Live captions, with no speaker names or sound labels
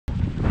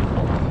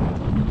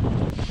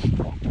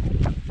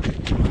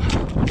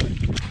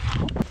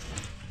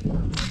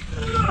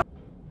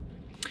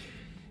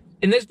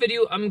In this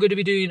video, I'm going to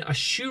be doing a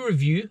shoe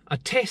review, a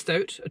test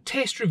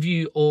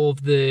review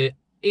of the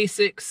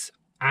Asics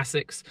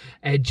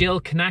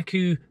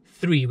Gel-Kanaku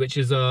 3, which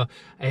is a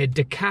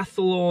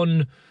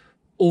decathlon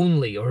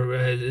only, or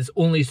is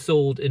only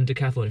sold in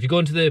decathlon. If you go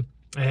into the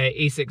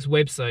Asics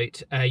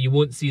website, you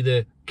won't see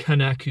the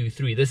Kanaku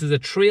 3. This is a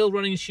trail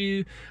running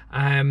shoe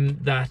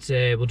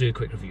that we'll do a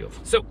quick review of.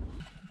 So,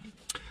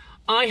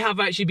 I have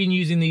actually been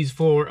using these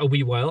for a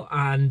wee while,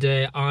 and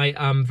I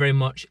am very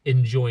much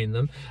enjoying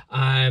them.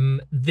 I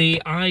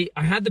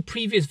had the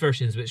previous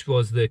versions, which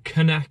was the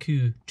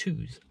Kanaku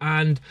 2s,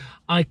 and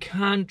I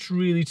can't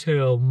really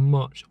tell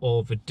much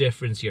of a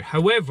difference here.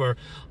 However,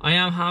 I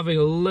am having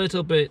a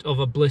little bit of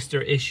a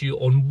blister issue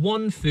on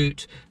one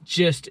foot,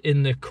 just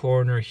in the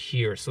corner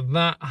here. So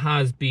that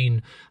has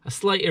been a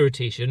slight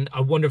irritation.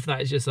 I wonder if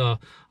that is just a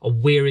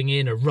wearing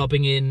in, a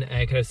rubbing in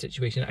kind of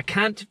situation. I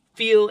can't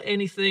feel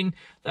anything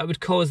that would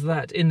cause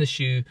that in the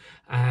shoe,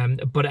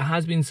 but it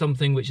has been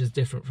something which is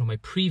different from my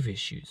previous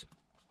shoes.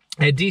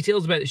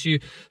 Details about the shoe.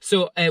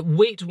 So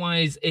weight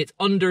wise, it's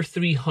under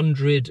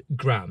 300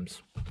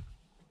 grams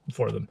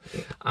for them,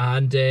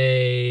 and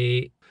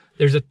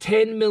there's a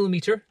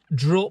 10mm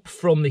drop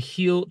from the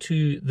heel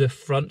to the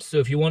front. So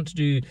if you want to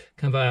do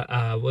kind of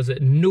a was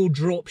it no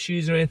drop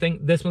shoes or anything,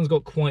 this one's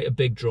got quite a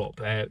big drop.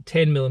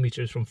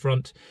 10mm from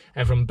front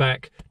from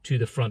back to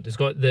the front. It's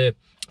got the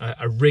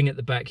a ring at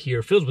the back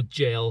here, filled with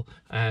gel,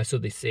 so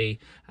they say,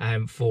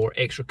 for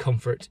extra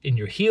comfort in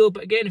your heel.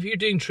 But again, if you're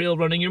doing trail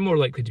running, you're more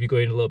likely to be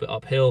going a little bit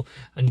uphill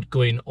and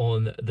going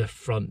on the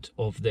front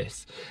of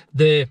this.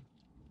 The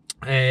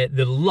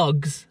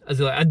lugs,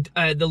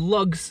 the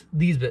lugs,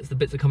 these bits, the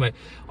bits that come out,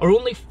 are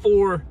only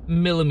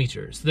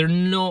 4mm. They're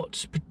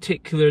not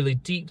particularly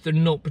deep. They're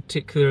not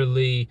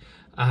particularly,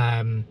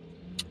 it's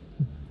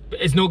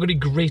not going to be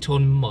great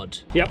on mud.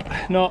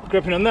 Yep, not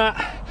gripping on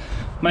that.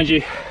 Mind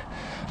you,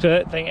 I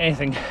don't think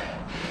anything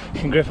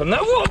can grip on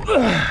that.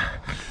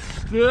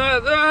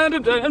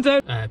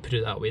 Put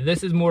it that way.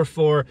 This is more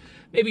for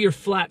maybe your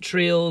flat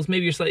trails,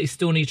 maybe your slightly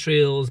stony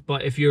trails,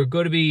 but if you're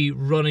going to be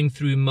running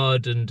through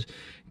mud and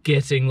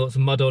getting lots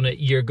of mud on it,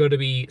 you're going to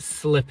be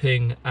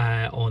slipping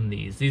on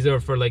these. These are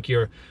for like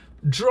your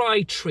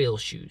dry trail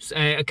shoes.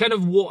 Kind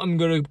of what I'm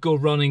going to go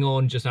running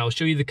on just now. I'll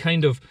show you the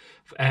kind of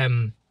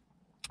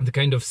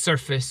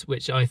surface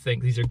which I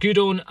think these are good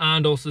on,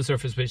 and also the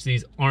surface which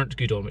these aren't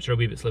good on, which are a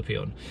wee bit slippy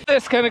on.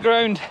 This kind of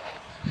ground,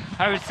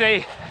 I would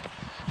say,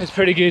 is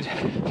pretty good.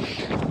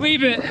 Wee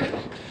bit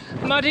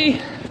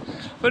muddy,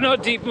 but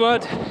not deep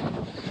mud.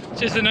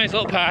 Just a nice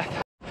little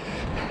path.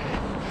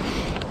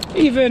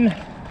 Even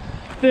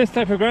this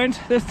type of ground,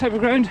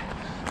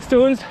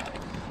 stones,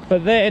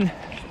 but then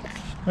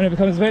when it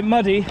becomes a bit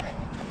muddy,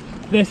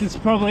 this is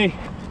probably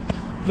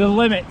the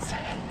limits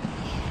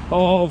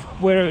of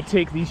where I would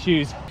take these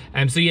shoes.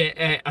 So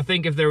yeah, I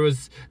think if there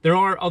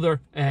are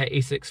other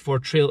Asics for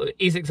trail.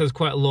 Asics has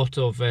quite a lot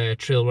of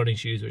trail running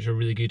shoes which are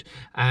really good,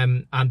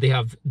 and they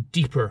have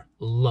deeper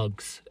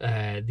lugs,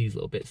 these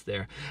little bits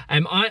there.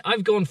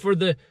 I've gone for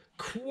the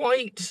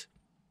quite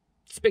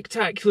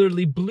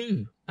spectacularly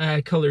blue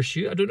colour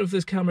shoe. I don't know if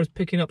this camera's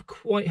picking up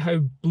quite how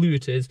blue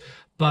it is,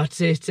 but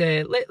it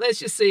let's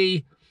just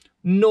say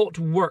not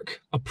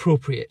work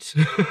appropriate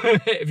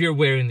if you're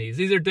wearing these.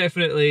 These are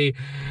definitely,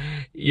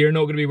 you're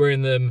not going to be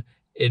wearing them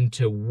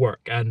into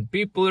work, and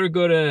people are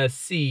going to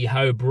see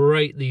how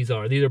bright these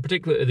are. These are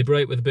particularly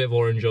bright with a bit of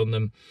orange on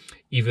them,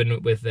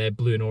 even with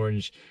blue and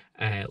orange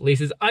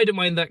laces. I don't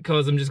mind that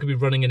because I'm just going to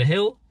be running in a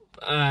hill.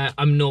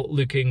 I'm not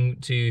looking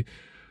to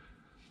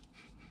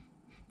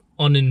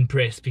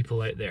unimpress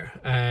people out there.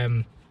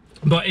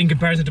 But in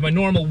comparison to my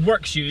normal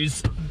work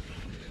shoes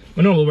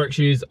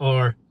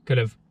are kind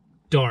of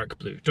dark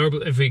blue.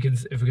 If we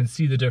can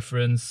see the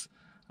difference,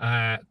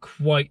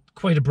 quite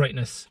a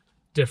brightness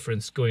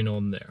difference going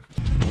on there.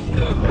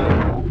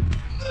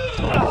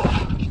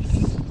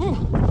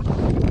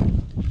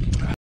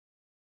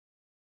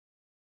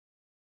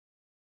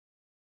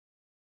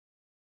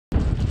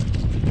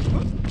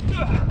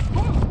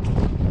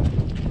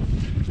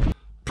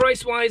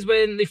 Price wise,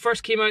 when they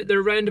first came out, they're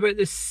around about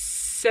the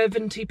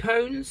 £70,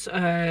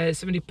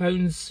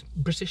 £70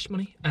 British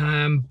money,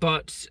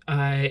 but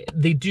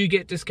they do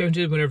get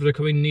discounted whenever they're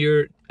coming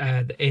near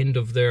the end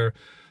of their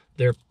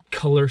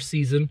colour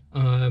season,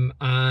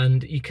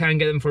 and you can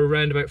get them for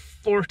around about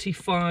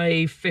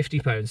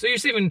 £45–50. So you're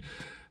saving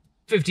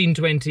 £15,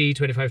 £20,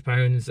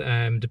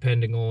 £25,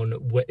 depending on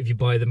if you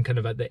buy them kind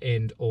of at the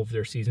end of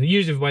their season.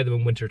 Usually if you buy them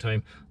in winter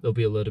time, they'll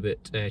be a little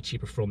bit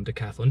cheaper from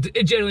Decathlon.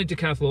 Generally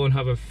Decathlon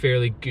have a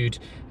fairly good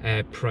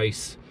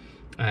price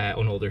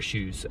on all their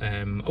shoes.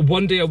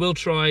 One day I will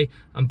try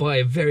and buy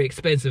a very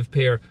expensive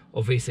pair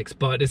of Asics,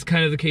 but it's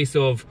kind of the case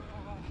of,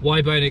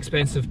 why buy an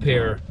expensive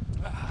pair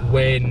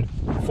when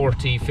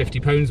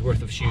 £40–50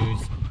 worth of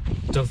shoes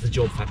does the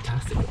job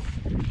fantastically.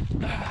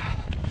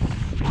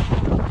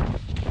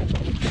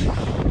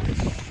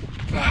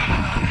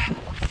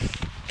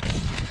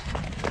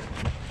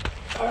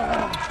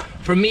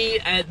 For me,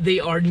 they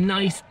are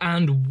nice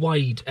and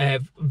wide,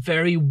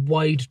 very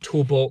wide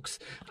toe box,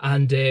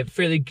 and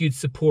fairly good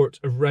support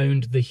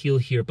around the heel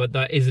here, but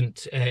that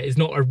is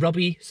not a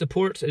rubby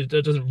support. It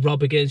doesn't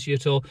rub against you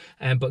at all,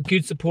 but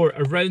good support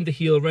around the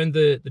heel, around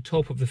the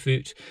top of the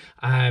foot,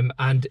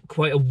 and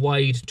quite a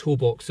wide toe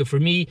box. So for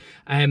me,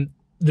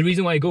 the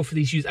reason why I go for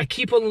these shoes, I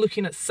keep on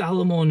looking at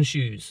Salomon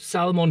shoes,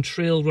 Salomon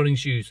trail running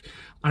shoes,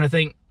 and I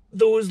think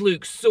those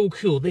look so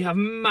cool. They have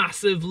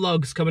massive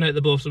lugs coming out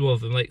the bottom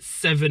of them, like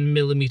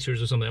 7mm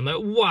or something. I'm like,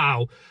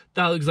 wow,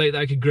 that looks like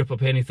that could grip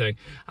up anything.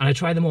 And I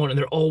try them on and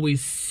they're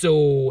always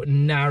so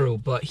narrow.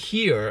 But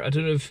here, I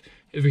don't know if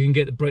we can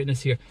get the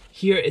brightness here.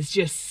 Here it's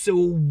just so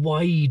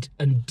wide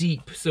and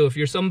deep. So if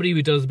you're somebody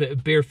who does a bit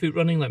of barefoot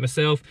running like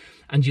myself,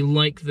 and you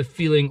like the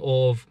feeling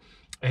of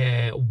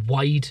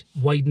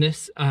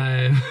wideness,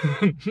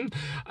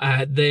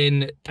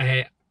 then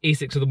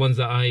Asics are the ones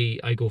that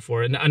I go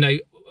for. And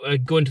I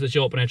go into the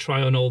shop and I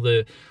try on all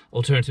the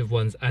alternative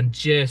ones, and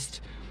just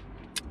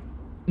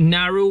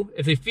narrow,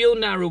 if they feel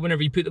narrow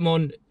whenever you put them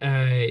on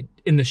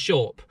in the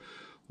shop,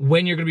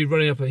 when you're going to be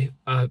running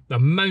up a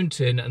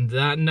mountain and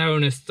that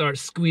narrowness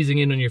starts squeezing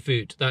in on your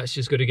foot, that's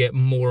just going to get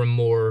more and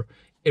more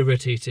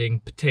irritating,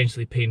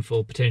 potentially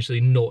painful,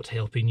 potentially not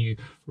helping you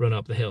run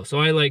up the hill. So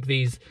I like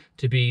these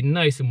to be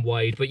nice and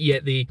wide, but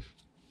yet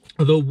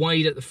although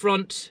wide at the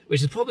front,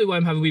 which is probably why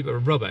I'm having a wee bit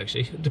of rub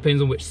actually, it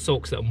depends on which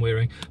socks that I'm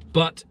wearing,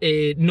 but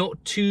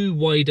not too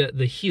wide at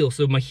the heel,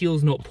 so my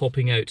heel's not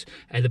popping out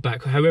at the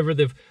back. However,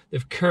 they've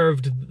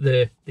curved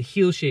the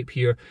heel shape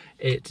here.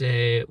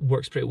 It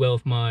works pretty well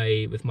with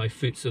my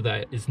foot, so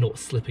that it's not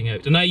slipping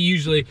out. And I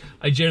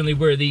generally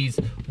wear these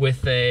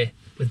with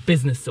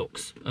business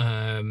socks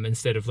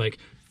instead of like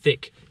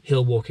thick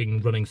hill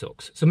walking running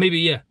socks. So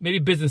maybe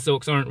business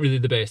socks aren't really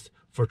the best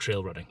for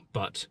trail running,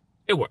 but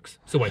it works,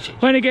 so why change?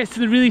 When it gets to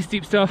the really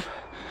steep stuff,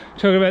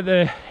 talking about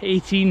the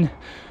 18,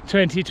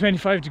 20,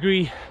 25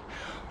 degree,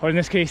 or in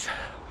this case,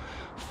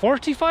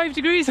 45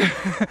 degrees.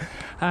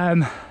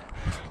 When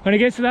it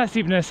gets to that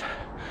steepness,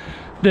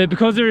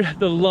 because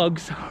the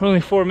lugs are only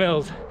 4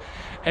 mils,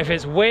 if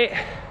it's wet,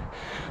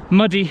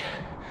 muddy,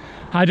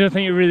 I don't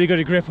think you're really going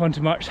to grip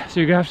onto much. So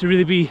you're going to have to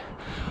really be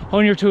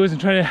on your toes and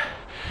try to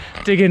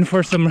dig in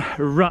for some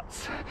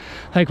ruts,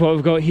 like what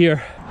we've got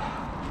here.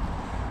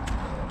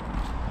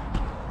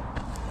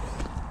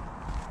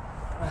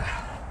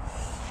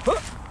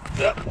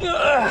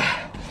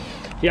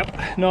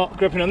 Yep, not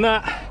gripping on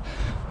that.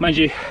 Mind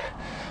you,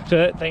 I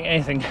don't think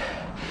anything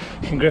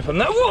can grip on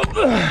that.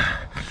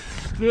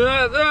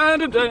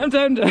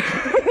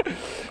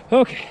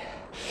 Okay,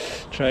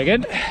 try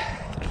again.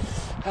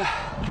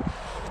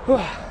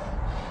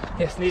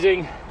 Yes,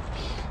 needing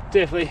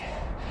definitely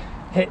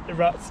hit the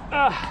ruts.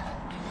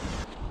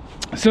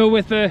 So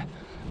with the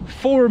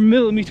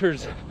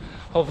 4mm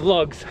of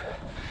lugs,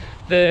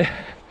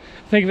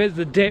 think of it as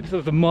the depth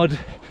of the mud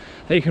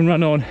that you can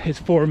run on is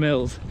 4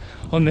 mils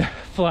on the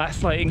flat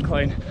slight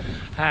incline,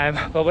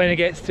 but when it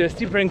gets to a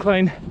steeper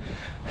incline,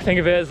 think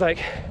of it as like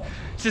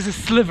it's just a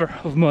sliver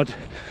of mud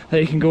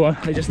that you can go on.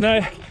 Like just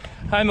now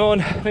I'm on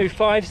maybe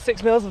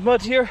 5-6 mils of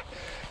mud here,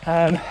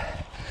 and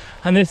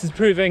this is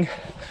proving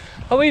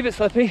a wee bit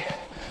slippy,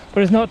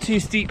 but it's not too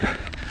steep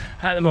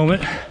at the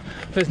moment.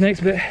 For this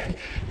next bit,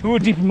 more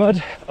deeper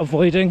mud,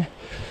 avoiding.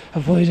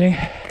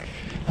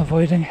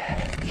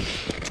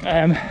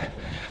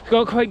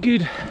 Got quite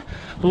good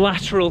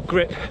lateral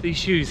grip, these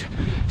shoes.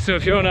 So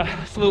if you're on a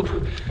slope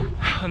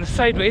on the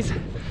sideways,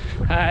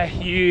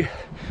 it's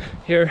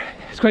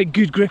quite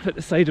good grip at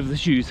the side of the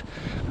shoes,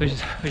 which is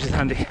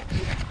handy.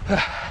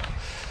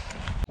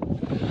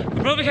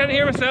 You probably can't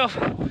hear myself,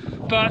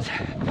 but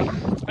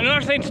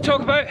another thing to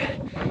talk about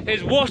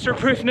is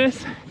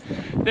waterproofness.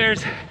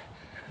 There's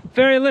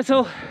very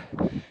little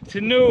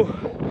to no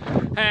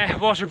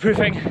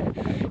waterproofing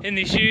in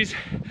these shoes,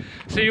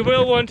 so you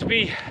will want to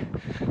be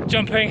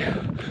jumping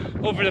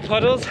over the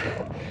puddles,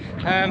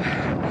 and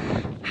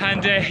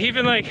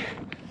even like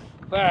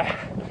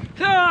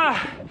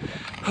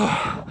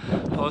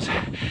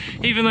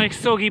even like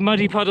soggy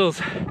muddy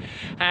puddles,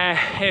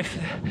 if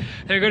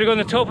they're going to go on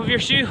the top of your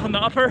shoe, on the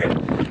upper,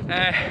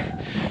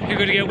 you're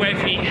going to get wet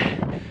feet.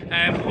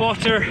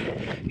 Water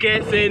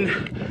gets in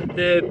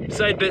the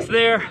side bits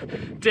there,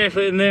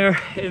 definitely in there,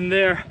 and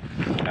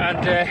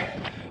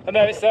on the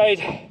outside,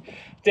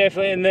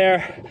 definitely in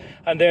there,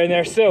 and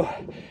there. So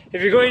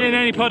if you're going in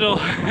any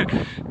puddle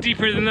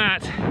deeper than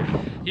that,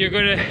 you're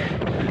going to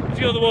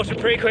feel the water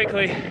pretty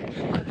quickly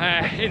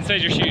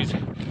inside your shoes.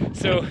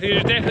 So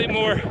these are definitely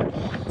more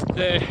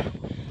the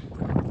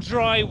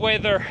dry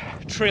weather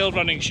trail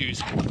running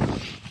shoes.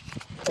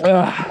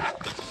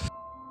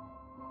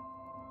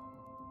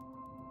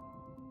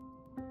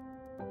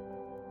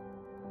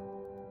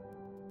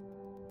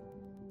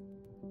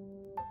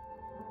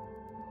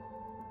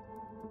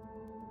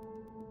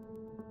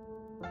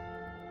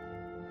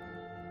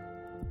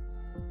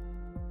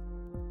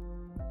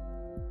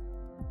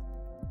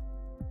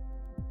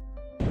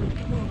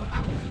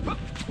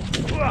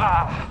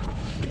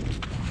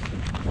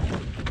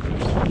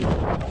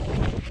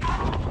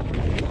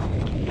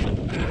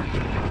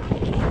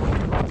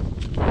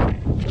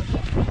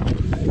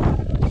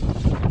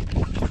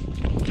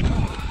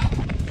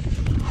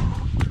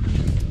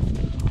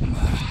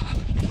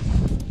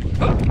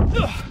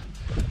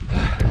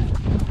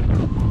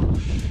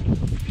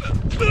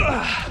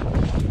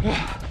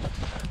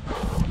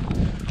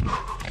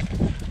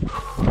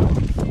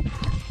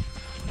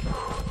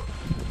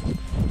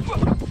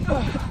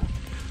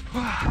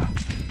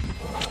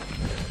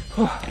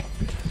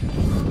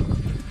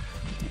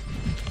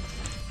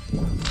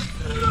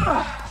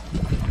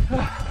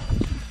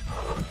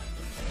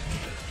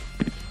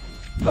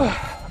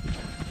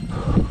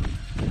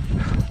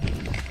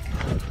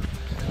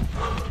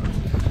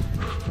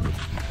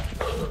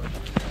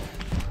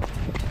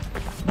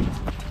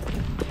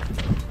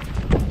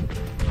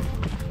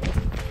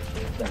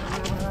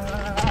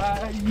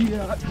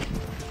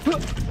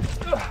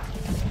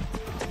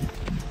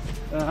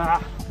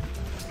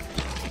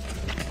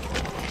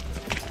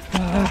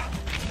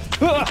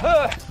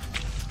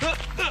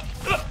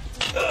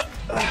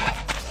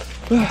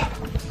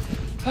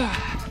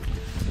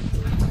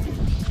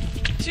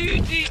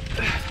 Too deep.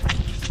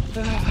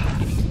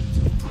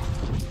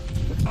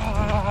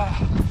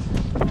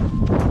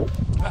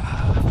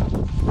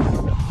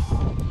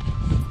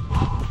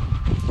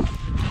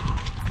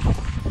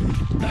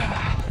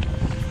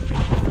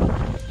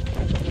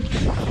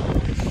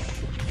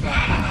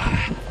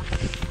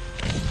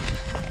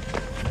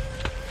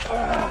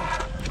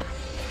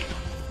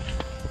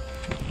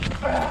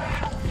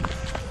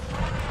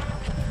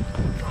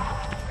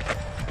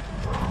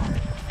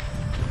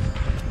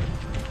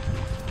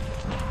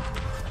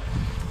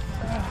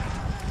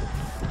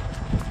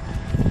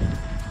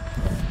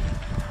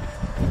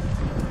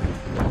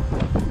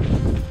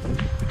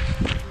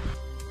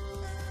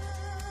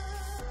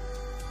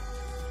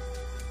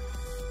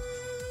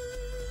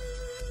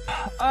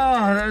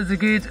 Oh, that was a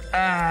good,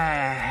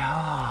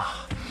 that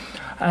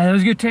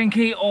was a good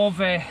 10k of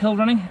hill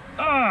running.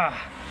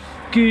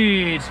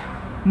 Good,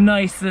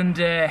 nice and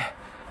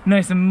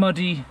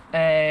muddy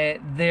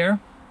there.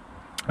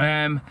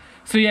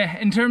 So yeah,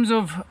 in terms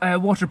of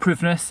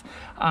waterproofness,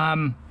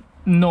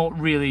 not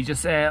really.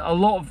 Just a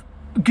lot of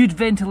good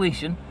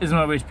ventilation is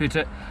another way to put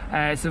it.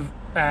 So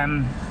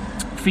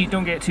feet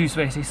don't get too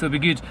sweaty, so it'll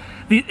be good.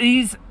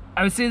 These,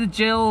 I would say, the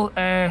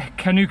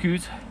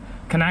Gel-Kanakus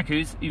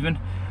even.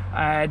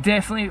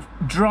 Definitely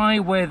dry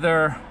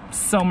weather,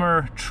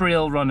 summer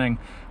trail running.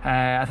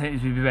 I think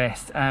this would be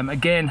best.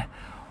 Again,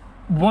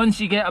 once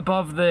you get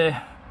above the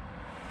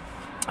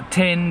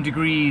 10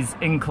 degrees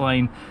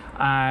incline,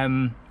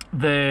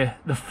 the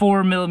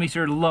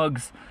 4mm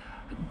lugs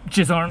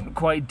just aren't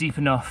quite deep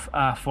enough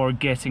for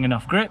getting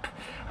enough grip.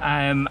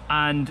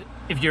 And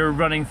if you're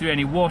running through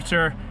any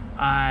water,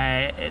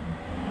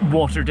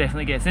 water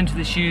definitely gets into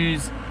the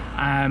shoes.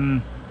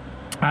 And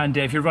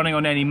if you're running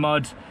on any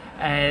mud,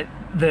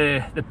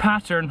 the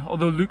pattern,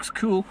 although looks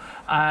cool,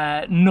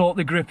 not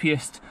the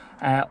grippiest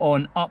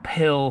on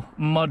uphill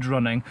mud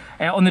running.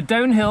 On the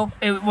downhill,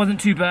 it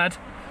wasn't too bad,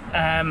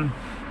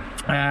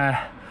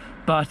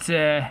 but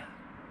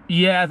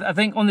yeah, I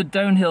think on the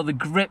downhill the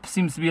grip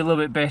seems to be a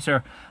little bit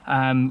better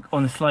on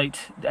the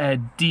slight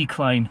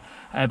decline,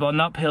 but on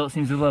the uphill it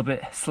seems a little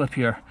bit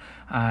slippier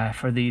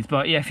for these.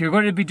 But yeah, if you're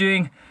going to be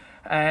doing,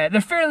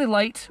 they're fairly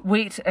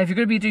lightweight. If you're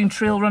going to be doing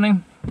trail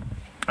running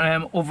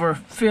over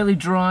fairly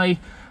dry,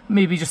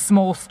 maybe just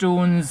small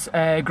stones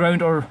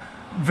ground, or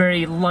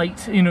very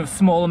light, you know,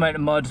 small amount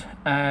of mud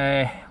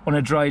on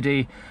a dry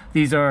day,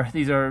 these are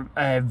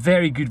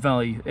very good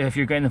value if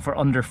you're getting them for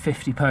under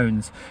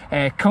 £50.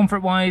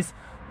 Comfort wise,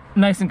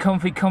 nice and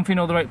comfy in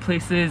all the right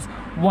places.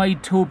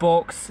 Wide toe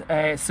box,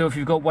 so if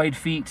you've got wide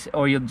feet,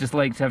 or you'd just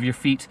like to have your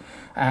feet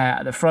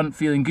at the front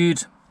feeling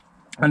good.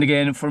 And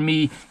again, for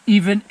me,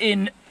 even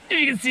in, if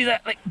you can see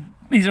that, like,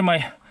 these are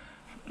my,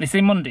 they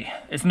say Monday,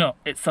 it's not,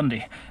 it's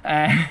Sunday,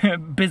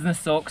 business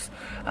socks,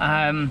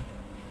 then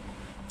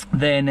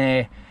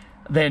they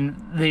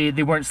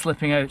weren't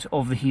slipping out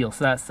of the heel,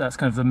 so that's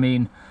kind of the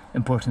main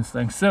importance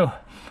thing. So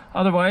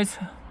otherwise,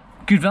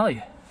 good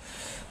value.